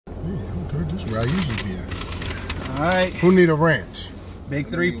This is where I usually be at. All right. Who need a ranch? Big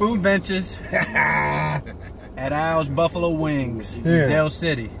Three Food Ventures. At Al's Buffalo Wings, Yeah. Dell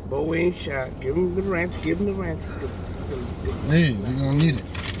City. Bo ain't shot. Give him the ranch. Give him the ranch. Hey, you're gonna need it.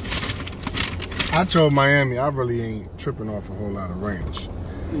 I told Miami I really ain't tripping off a whole lot of ranch.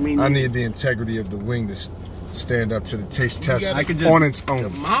 I need the integrity of the wing to stand up to the taste test I could just- on its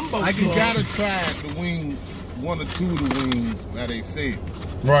own. Mambo. You gotta try the wing, one or two of the wings that they say.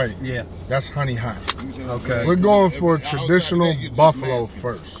 Right. Yeah. That's honey hot. Okay. We're going for Outside of traditional that, you're just buffalo masking.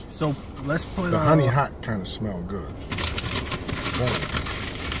 first. So let's put The honey hot kind of smell good.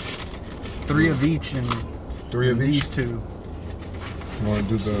 3 of each and 3 of these each. 2. Want to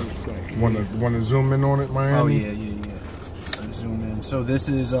do the? Want to zoom in on it, Miami? Oh yeah. Let's zoom in. So this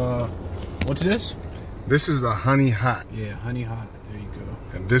is what's this? This is the honey hot, Yeah, honey hot. There you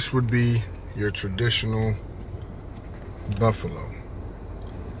go. and this would be your traditional buffalo.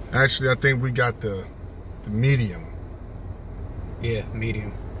 Actually, I think we got the medium. Yeah,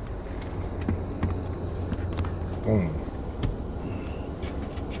 medium. Boom.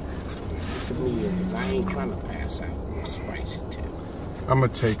 Because I ain't trying to pass out spicy too. I'm gonna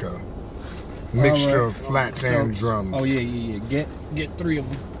take a mixture All right. of flats and drums. Oh yeah. Get 3 of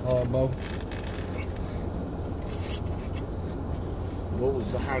them, Bo. What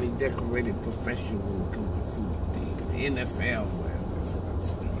was the highly decorated profession when it comes to food? The NFL, whatever.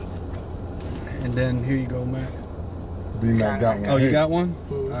 And then here you go, Mac. B-Mac got one. Oh, you Hey, got one?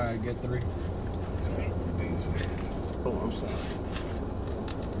 All right, get 3. Oh, I'm sorry.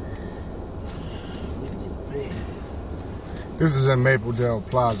 This is in Mapledale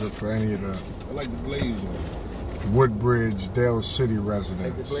Plaza for any of the I like the glaze on Woodbridge, Dale City The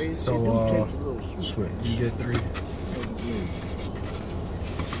residents. glaze, So, it do taste a little sweet. Switch. You get 3. it. I like the glaze.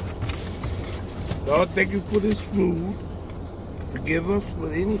 Lord, thank you for this food. Forgive us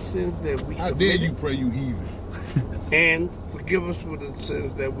for any sins that we How dare committed, you pray you heathen? and forgive us for the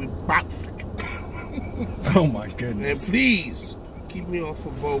sins that we bopped. Oh my And goodness. please keep me off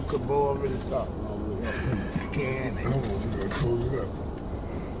of Bo, because Bo already started. I can't. Oh, we're gonna close it up.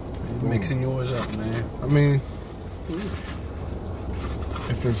 Mixing yours up, man. I mean,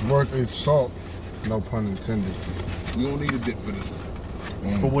 if it's worth its salt, no pun intended. You don't need a dip for this.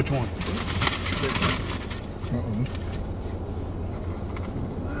 For which one?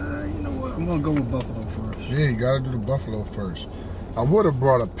 You know what? I'm gonna go with buffalo first. Yeah, you gotta do the buffalo first. I would have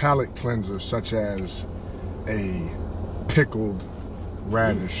brought a palate cleanser such as a pickled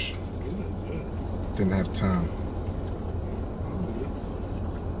radish. Didn't have time.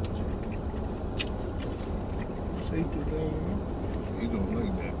 You don't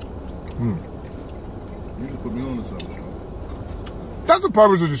like that. You just put me on to something. That's the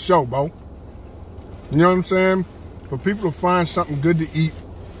purpose of the show, Bo. You know what I'm saying? For people to find something good to eat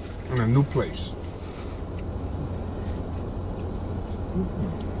in a new place.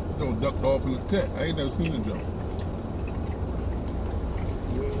 Don't duck off in the tech. I ain't never seen a jump.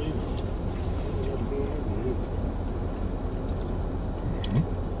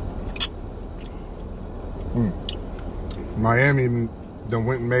 Miami then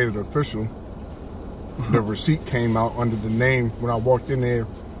went and made it official. The receipt came out under the name when I walked in there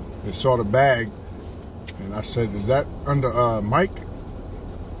and saw the bag. And I said, is that under Mike?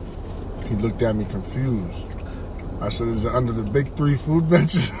 He looked at me confused. I said, is it under the Big Three Food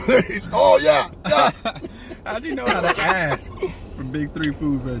Ventures? Oh, yeah. How'd you know how to ask for Big Three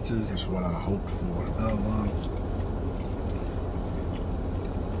Food Ventures? That's what I hoped for. Oh, wow.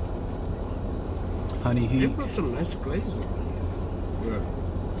 Honey They heat. put some nice glaze on Yeah.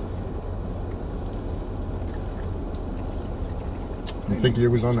 You think it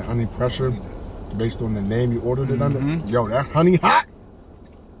was under honey pressure based on the name you ordered it under? Yo, that honey hot.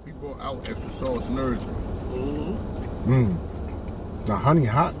 He brought out extra sauce and everything. The honey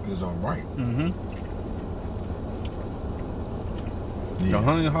hot is all right. The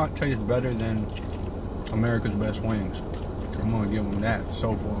honey hot tastes better than America's Best Wings. I'm gonna give them that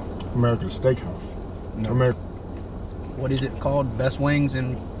so far. American Steakhouse. No. What is it called? Best Wings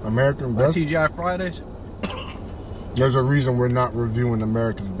and American Best. TGI Fridays? There's a reason we're not reviewing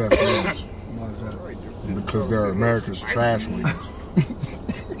America's Best Wings. Why is that? Because they're America's trash wings.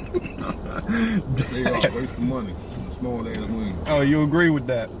 They are wasting money. The small ass wings. Oh, you agree with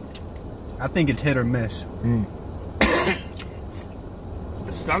that? I think it's hit or miss.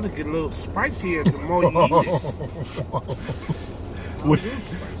 It's starting to get a little spicier the more you eat it.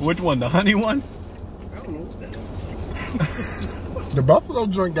 Which one? The honey one? I don't know. The buffalo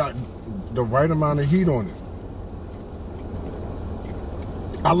joint got the right amount of heat on it.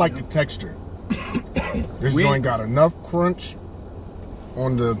 I like the texture. This joint got enough crunch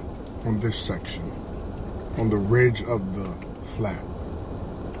on the on this section, on the ridge of the flat.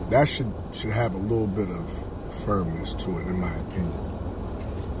 That should have a little bit of firmness to it, in my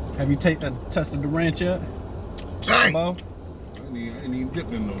opinion. Have you tested the ranch yet? Dang. Bo? I ain't even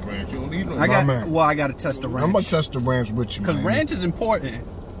dipping in no ranch. You don't need no I ranch. got to test the ranch. I'm gonna test the ranch with you, Because man. ranch is important.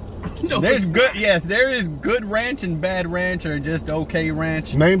 No, There's good, yes, there is good ranch and bad ranch, or just okay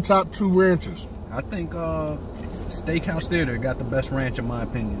ranch. Name top 2 ranches. I think Steakhouse Theater got the best ranch in my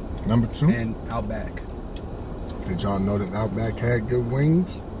opinion, Number 2. and Outback. Did y'all know that Outback had good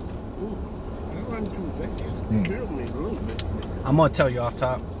wings? That wasn't too bad. Killed me a little bit. I'm gonna tell you off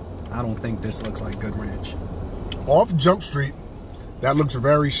top, I don't think this looks like good ranch. Off Jump Street, that looks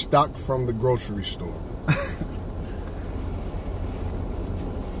very stock from the grocery store.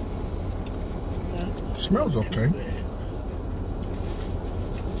 Smells okay.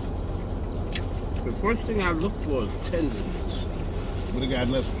 The first thing I look for is tenderness. But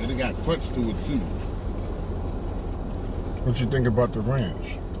it got crunch to it too. What you think about the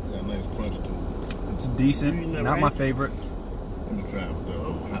ranch? It got a nice crunch to it. It's decent, You know not my ranch? favorite. Let me try it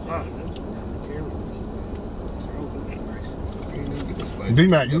though.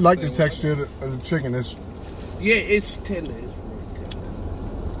 D-Mac, you like the texture of the chicken. It's Yeah, it's tender. It's very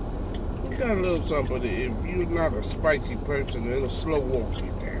tender. You got a little something, but if you're not a spicy person, it'll slow walk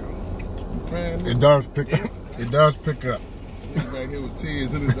you down. it does pick up. It does pick up. He's back here with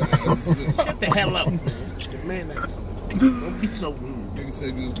tears in his eyes. Shut the hell up, man. Man, that's, don't be so rude. Nigga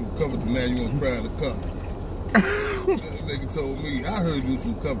said you was from Covington, now you want to cry in the car. That nigga told me, I heard you was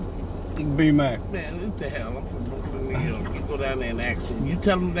from Covington. B-Mac. Man, what the hell? I'm from Brooklyn, New York. You go down there and ask him. You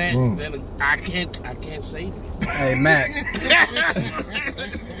tell him that, then I can't save you. Hey, Mac.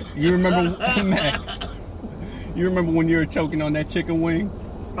 You remember, Mac? You remember when you were choking on that chicken wing?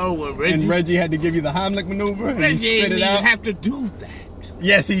 Oh, well, Reggie. And Reggie had to give you the Heimlich maneuver and Reggie you spit didn't it even out? have to do that.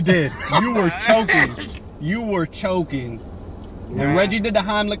 Yes, he did. You were choking. You were choking. And Reggie did the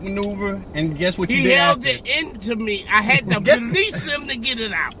Heimlich maneuver, and guess what you He did held after? it into me. I had to Guess- release him to get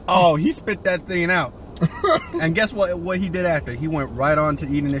it out. Oh, he spit that thing out. And guess what he did after? He went right on to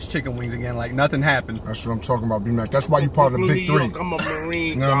eating his chicken wings again like nothing happened. That's what I'm talking about, B-Mac. That's why you part of the Big New Three. York, I'm a Marine.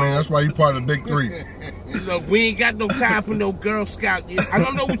 You know what I mean? dog. That's why you part of the Big Three. So we ain't got no time for no Girl Scout. I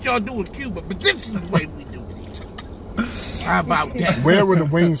don't know what y'all do in Cuba, but this is the way we do it here. How about that? Where were the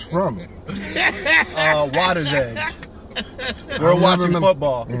wings from? Water's Edge. We're watching remember-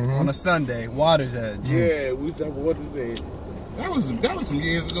 football on a Sunday. Water's Edge. Yeah, we talking what is it? That was some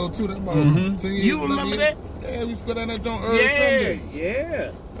years ago too. That about 10 years. You remember 11 that? years. Yeah, we used to go down that joint early Yeah, Sunday.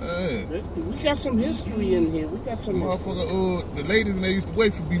 yeah. Yeah. We got some history in here. We got some history. Motherfucker, the ladies and they used to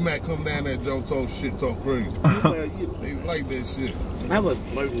wait for B-Mac come down that joint, talk shit, talk crazy. Well, you know, They like that shit. I was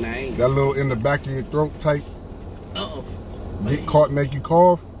flirting. I ain't. That little in the back of your throat type, Uh-oh. get caught, make you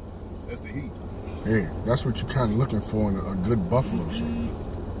cough. That's the heat. Yeah, that's what you're kind of looking for in a good buffalo sauce.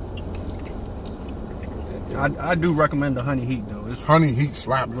 I do recommend the honey heat though. It's Honey heat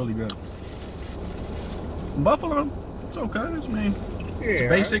slap. really good. Buffalo, it's okay. It's mean. Yeah,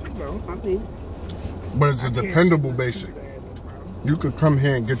 basic. I mean, But it's a I can't dependable say basic. nothing bad about You could come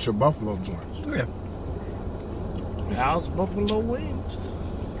here and get your buffalo joints. Yeah, it. How's buffalo wings?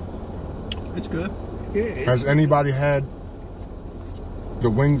 it's good. Yeah. Has anybody had the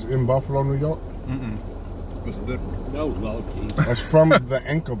wings in Buffalo, New York? What's the difference? No, Lord Jesus. That's from the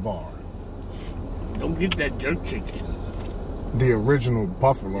Anchor Bar, Don't get that jerk chicken. the original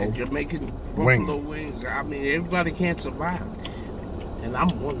Buffalo. That Jamaican Wing. buffalo wings. I mean, everybody can't survive. And I'm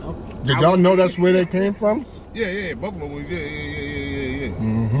one of them. Did y'all know that's where they came from? Yeah, Buffalo wings. Yeah.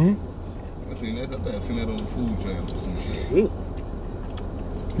 Mm-hmm. I seen that on the food channel or some shit. Ooh,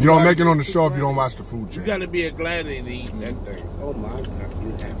 You don't make it on the show if you don't watch the food you channel. gotta be a gladiator to eat that thing. Oh my God,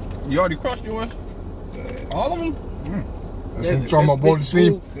 you have. You already crushed yours? All of them? That's what I'm talking about, boy. See,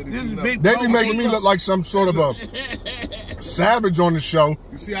 This is big. they be making me look like some sort of a savage on the show.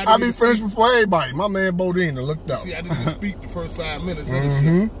 You see, I I be didn't finished before everybody. My man Bodine looked out. See, I didn't even speak the first 5 minutes of the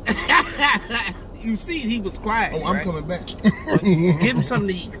Mm-hmm. shit. You see, he was quiet. Oh, I'm right? coming back. Get him something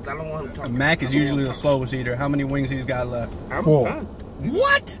to eat, 'cause I don't want him talking. Mac is usually the slowest eater. How many wings he's got left? I'm 4. done.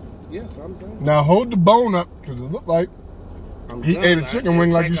 What? Yes, I'm done. Now hold the bone up, because it looked like I'm He done. ate a I chicken just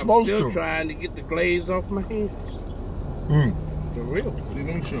wing like think you supposed I'm still to. trying to get the glaze off my hands. Mm. For real. See,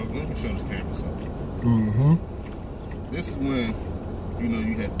 let me show this camera something. Mm-hmm. This is when, you know,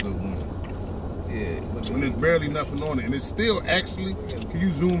 you had the good one. Yeah. When there's barely nothing on it, and it's still actually. Can you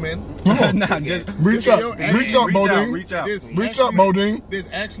zoom in? Nah, just Reach Yo, up. hey, Reach up, Bodine. reach out. There's Reach up, actually- Bodine. There's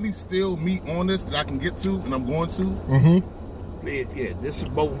actually still meat on this that I can get to, and I'm going to. Mm-hmm. Yeah, this is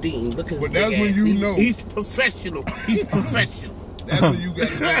Bodine. Look at his But big that's when ass. you know. He's professional. He's professional. That's when you got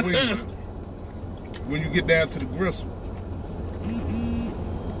to go in. When you get down to the gristle.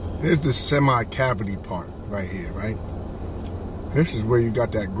 Here's the semi-cavity part right here, right? This is where you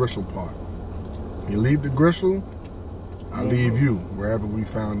got that gristle part. You leave the gristle, I leave you wherever we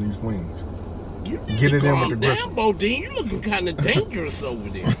found these wings. Get it in with the gristle. Bodine, you looking kind of dangerous over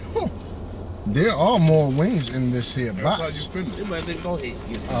there. There are more wings in this here That's how box. you finish. You better go ahead.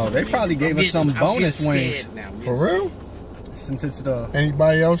 Oh, they probably gave us some bonus wings. For real? Since it's the...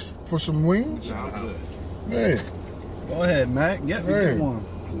 Anybody else for some wings? Nah. Hey, Go ahead, Mac. Get me Hey. one.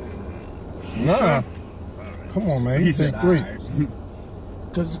 nah. Come on, man. He You said, think three. "Alright."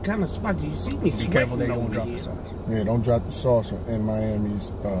 Because it's kind of spicy. You see me Be careful they sweating don't drop over the here. sauce. Yeah, don't drop the sauce in Miami's.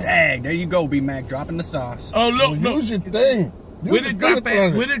 Dang, there you go, B-Mac, dropping the sauce. Oh, look, look. Use your thing. Use Where the it drop peanut at?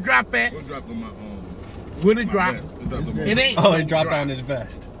 butter. Where it drop at? We'll drop them Where it my drop? vest. We'll drop them It ain't. Oh, no it dropped drop. on his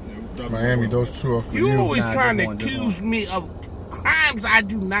vest. Yeah, we'll drop them Miami, on. those two are for You you. always Nah, trying to just one, just accuse one. me of crimes I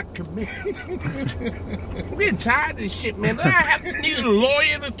do not commit. I'm getting tired of this shit, man. Do I have to need a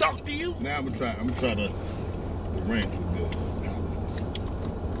lawyer to talk to you? Now I'm gonna try the ranch with good.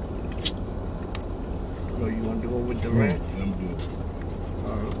 So you want to go with the Mm. ranch? I'm gonna do it.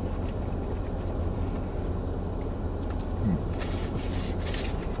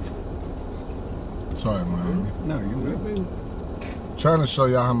 Sorry, Miami. No, you're good. Trying to show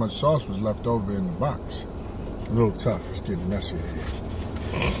y'all how much sauce was left over in the box. A little tough. It's getting messy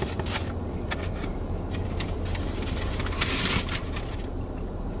here.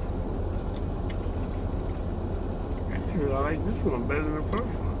 Actually, I like this one better than the first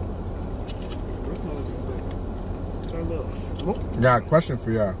one. This one's got a little smoke. Got a question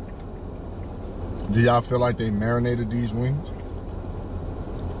for y'all. Do y'all feel like they marinated these wings?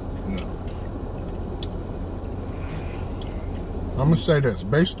 No. I'm gonna say this,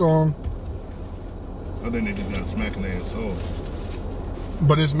 based on, I think they just got smacking their sauce.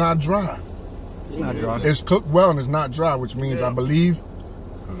 but it's not dry. It's not dry. It's cooked well and it's not dry, which means Yeah. I believe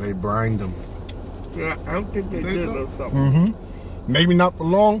they brined them. Yeah, I don't think they Think did so? no something. Mm-hmm. Maybe not for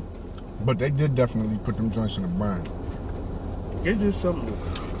long, but they did definitely put them joints in the brine. They did something.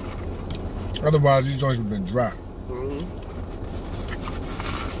 Otherwise, these joints would have been dry. Mm-hmm.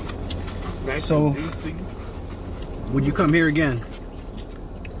 Nice So- and juicy. Would you come here again,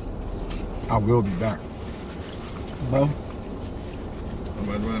 I will be back. Bo? I'm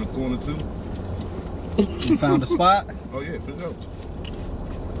right around the corner too. You found a spot? Oh yeah, for sure.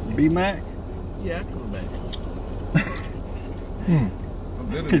 B-Mac? Yeah, I come back.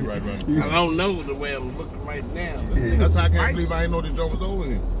 I'm literally right around the I corner. don't know the way I'm looking right now. But That's how I can't Spicy. believe I ain't know this joint was over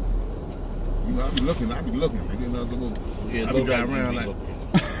here. You know, I be looking. They get another move. Yeah, I be driving around like,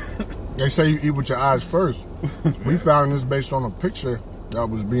 They say you eat with your eyes first. We found this based on a picture that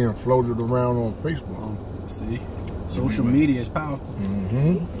was being floated around on Facebook. See? Social media is powerful.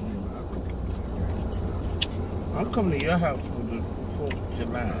 Mm-hmm. I'll come to your house for the 4th of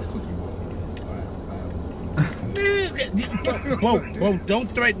July. Whoa, don't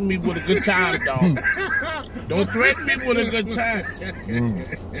threaten me with a good time, dog. Don't threaten me with a good time.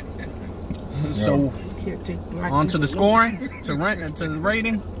 So, You can't take black on to the people. scoring, to the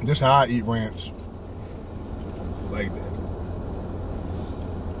rating. This how I eat ranch. like that.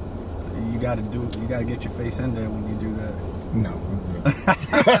 You gotta get your face in there when you do that. No, I'm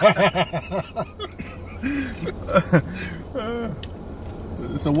good.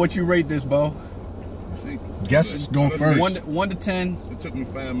 So what you rate this, Bo? You see? Guests go first. 1 to 10. It took me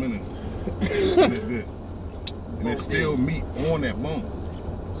 5 minutes. And it's good. And it's still meat on that bone.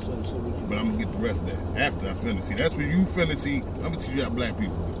 So what But I'm gonna get the rest of that after I finish. See, that's when you finish. See, I'm gonna teach you how black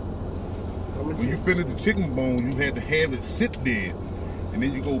people do. When you finish the chicken bone, you had to have it sit there, and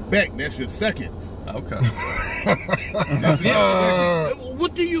then you go back. That's your seconds. Okay. That's your seconds.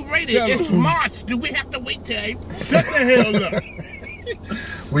 What do you rate it? Tell It's them. March. Do we have to wait till April? Shut the hell up.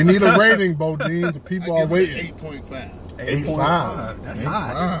 We need a rating, Bodine. The people I are give waiting. it 8.5. 8.5. That's 8.5.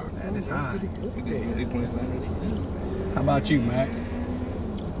 high. That is high. I give it 8.5. How about you, Mac?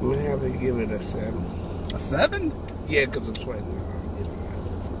 We'll have to give it a 7. A 7? Yeah, because I'm sweating.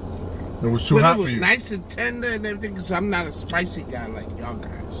 It was too But hot it for was you. nice and tender and everything because I'm not a spicy guy like y'all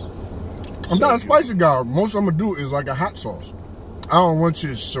guys. I'm not a spicy guy. Most I'm gonna do is like a hot sauce. I don't want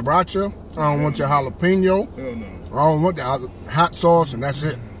your sriracha. I don't want your jalapeno. Hell no. I don't want the hot sauce, and that's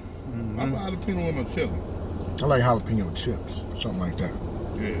it. I buy jalapeno on my chili. I like jalapeno chips, something like that.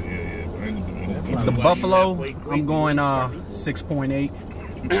 Yeah. But I ain't gonna do The that. Buffalo, Wait, I'm going 6.8.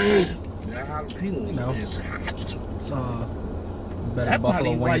 That jalapeno No. is hot. It's better That buffalo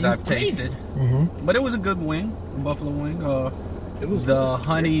probably why wings you I've crazy. tasted. Mm-hmm. But it was a good wing, buffalo wing. It was The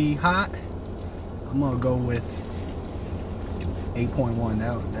honey hot, I'm gonna go with 8.1.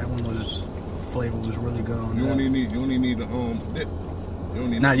 That one was flavor was really good on You that. only need the dip.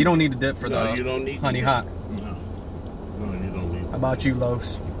 Nah, you don't need the dip for No, the you don't need honey the hot. No, you don't need How about you,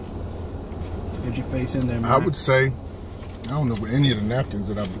 Los? Get your face in there, man. I would say, I don't know what any of the napkins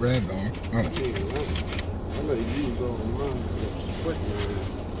that I've read on. I know you use all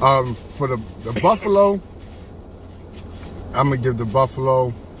mine. For the buffalo, I'm gonna give the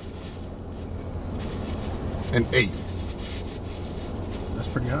buffalo an 8. That's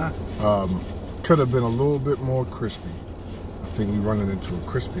pretty high. Could have been a little bit more crispy. I think we're running into a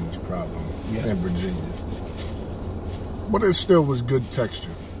crispiness problem in Virginia. But it still was good texture.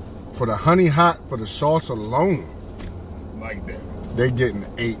 For the honey hot, for the sauce alone, Like that. they getting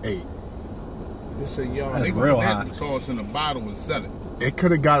 8.8. It's a yard. That's They real gonna hot. put the sauce in the bottle and sell it. It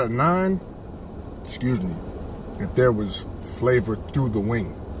could have got a 9, excuse me, if there was flavor through the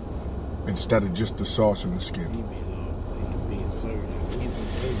wing instead of just the sauce and the skin.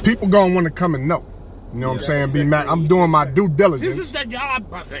 People gonna want to come and know. You know what I'm saying? Be mad. I'm doing my due diligence. This is the yard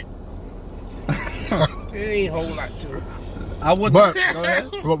buzzing. It ain't a whole lot to it. I would. But Go ahead.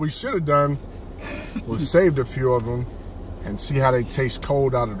 what we should have done was saved a few of them and see how they taste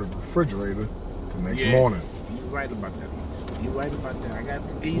cold out of the refrigerator the next morning. You're right about that. You're right about that. I got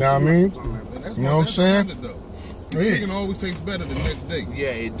to give you Know what I some mean? notes on that. And that's You know what I'm that's saying? good, though. The Yeah. chicken always tastes better the next day. Yeah,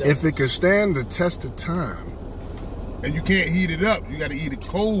 it does. If it could stand the test of time, And you can't heat it up. You got to eat it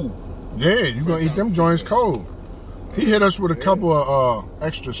cold. yeah, you're gonna eat them joints cold. He hit us with a couple of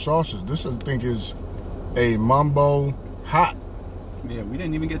extra sauces. This I think is a Mambo hot. Yeah, we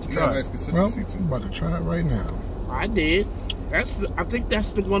didn't even get to You try. got nice it. Well, consistency I'm too. about to try it right now. I did. I think that's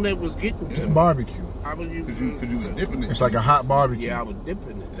the one that was getting to me. Barbecue. I was Cause you was dipping it. It's like a hot barbecue. Yeah, I was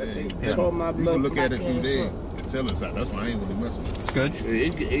dipping it. That thing Yeah. tore my You blood can look at it black through ass there up. and tell us how. That's why I ain't really messing with it. It's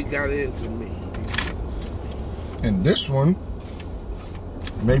good. It got into me. And this one,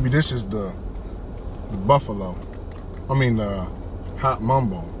 maybe this is the buffalo. I mean the hot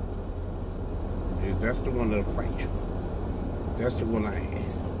mumbo. Yeah, that's the one that'll fight you. That's the one I had.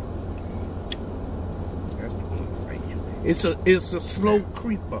 That's the one that'll fight you. It's a slow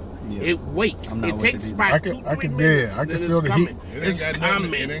creeper. Yeah. It waits. I'm not It with takes it either. about I 2-3 can minutes. yeah, I then can it's feel the coming. heat. It's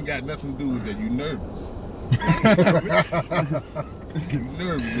coming. It ain't got nothing to do with that. You nervous. You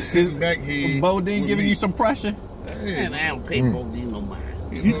nervous. You're sitting back here. Bodine with giving me. you some pressure. Hey, Man, I don't pay Bodine no mind.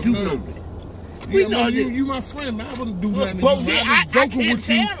 You You know, do nervous. know that. Yeah, We no, know you, that. you my friend, man. I wouldn't do nothing to Well, you. man. I I'm just joking can't with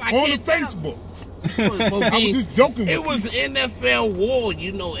you tell. I on the can't tell. Facebook. Bodine, I was just joking with it you. was NFL war.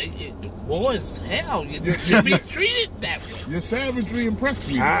 You know, war is hell. You should be treated that way. Your savagery impressed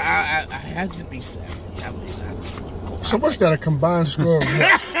me. I had to be savage. I was So what's that? A combined score of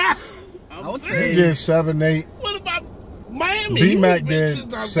what? I would You say did 7, 8. What about Miami? B Who Mac was did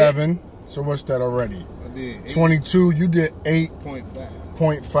bitches out 7. So what's that already? I did 22. You did 8.5.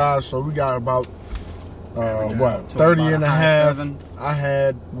 8.5. So we got about Average what out to 30 about and a a high half. 7. I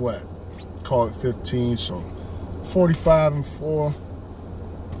had what? Call it 15. So 45 and 4.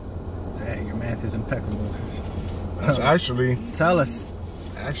 Dang, your math is impeccable. That's actually Tell us.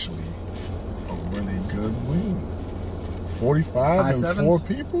 a really good win. 45 High and sevens? 4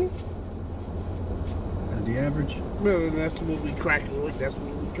 people. That's the average. Well, that's what we cracking with. That's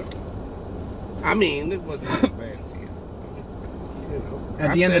what we trying. I mean, it wasn't a bad deal. You know,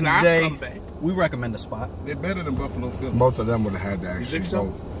 At I the end of said the I'll day, come back. we recommend a spot. They're better than Buffalo Philly. Both of them would have had to actually think so?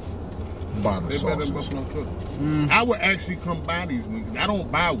 go buy the They're better than sauces. Buffalo Philly. I would actually come buy these wings. I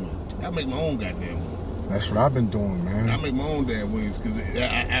don't buy wings. I make my own goddamn wings. That's what I've been doing, I man. make my own damn wings because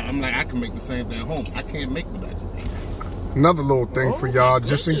I'm like, I can make the same thing at home. I can't make what I just ate. Another little thing for y'all,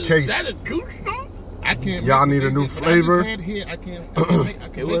 just in case. Is that a true story? I can't. Y'all make need a what new they did. What flavor? I just had here, I can't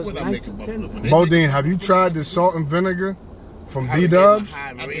make was what I nice make in and Buffalo. tender. But they Bodine, make- have you tried the salt and vinegar from How to get B-Dubs? my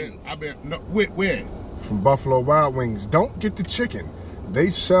high rating. I've been, no, where? From Buffalo Wild Wings. Don't get the chicken. They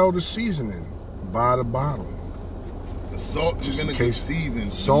sell the seasoning by the bottle. The salt and Just in vinegar case. season.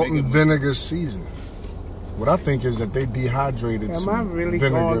 Salt to make and it look- vinegar seasoning. What I think is that they dehydrated Am I some really vinegar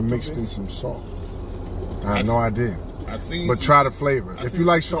going through mixed in this? some salt. I have no idea. I seen But some- try the flavor. I If seen you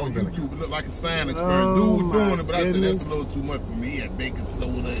like some salt and on vinegar. YouTube, it looked like a science Oh, experiment. Dude was my doing it, but I said goodness. that's a little too much for me. He had baking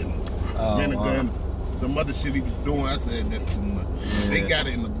soda and Oh, vinegar wow. and some other shit he was doing. I said that's too much. They got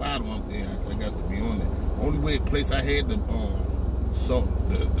it in the bottom. I'm there. I got to be on there. Only way place I had the salt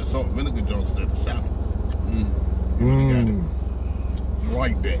and vinegar joints is at the shoppers. Mm.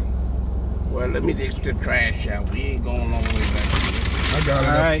 Right there. Well, let me take the trash out. We ain't going all the way back. I got it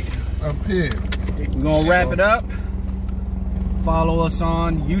All right, up here. we're gonna wrap it up. Follow us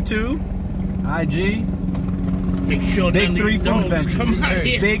on YouTube, IG, Make sure Big none of Three these Food dogs Ventures. come out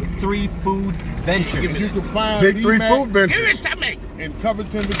here. Big 3 Food Ventures. You can find Big Three D-Mac Food Ventures. Give it to me. in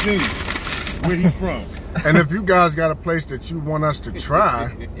Covington, Virginia, where he's from. And if you guys got a place that you want us to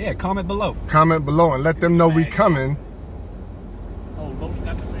try, Yeah, comment below. comment below and let them know we coming. Oh, Los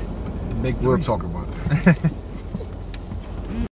got the man. The big We'll three. talk about that.